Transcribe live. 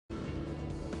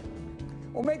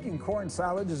Well, making corn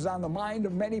silage is on the mind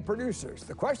of many producers.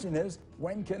 The question is,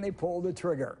 when can they pull the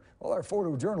trigger? Well, our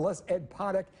photojournalist Ed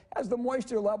Poddick has the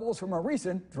moisture levels from a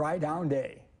recent dry down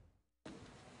day.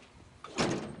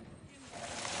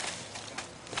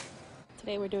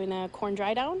 Today we're doing a corn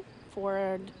dry down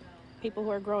for people who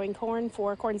are growing corn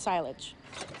for corn silage.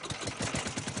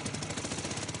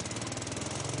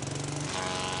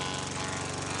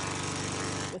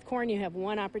 With corn, you have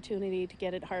one opportunity to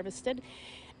get it harvested,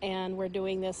 and we're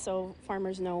doing this so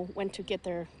farmers know when to get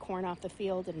their corn off the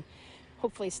field and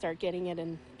hopefully start getting it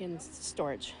in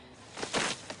storage.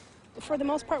 For the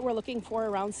most part, we're looking for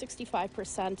around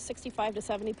 65%, 65 to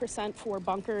 70% for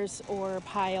bunkers or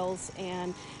piles,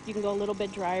 and you can go a little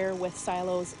bit drier with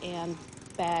silos and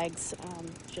bags.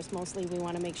 Just mostly we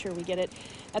want to make sure we get it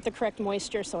at the correct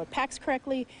moisture so it packs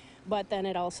correctly, but then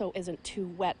it also isn't too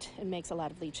wet and makes a lot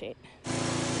of leachate.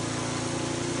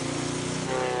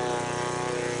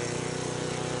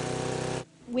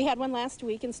 We had one last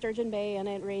week in Sturgeon Bay, and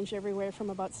it ranged everywhere from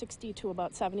about 60 to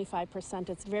about 75%.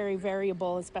 It's very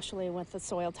variable, especially with the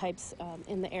soil types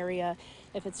in the area.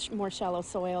 If it's more shallow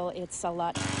soil, it's a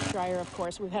lot drier, of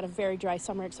course. We've had a very dry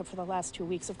summer, except for the last 2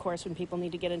 weeks, of course, when people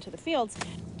need to get into the fields.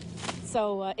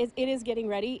 So it is getting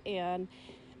ready, and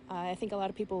I think a lot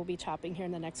of people will be chopping here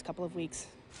in the next couple of weeks.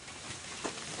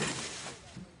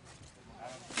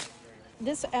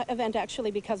 This event,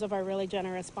 actually, because of our really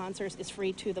generous sponsors, is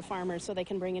free to the farmers, so they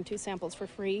can bring in 2 samples for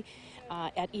free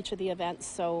at each of the events.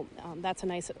 So that's a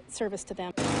nice service to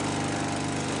them.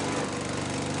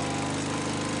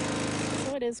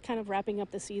 So it is kind of wrapping up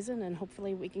the season, and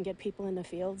hopefully we can get people in the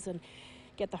fields and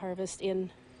get the harvest in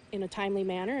a timely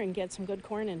manner and get some good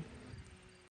corn in.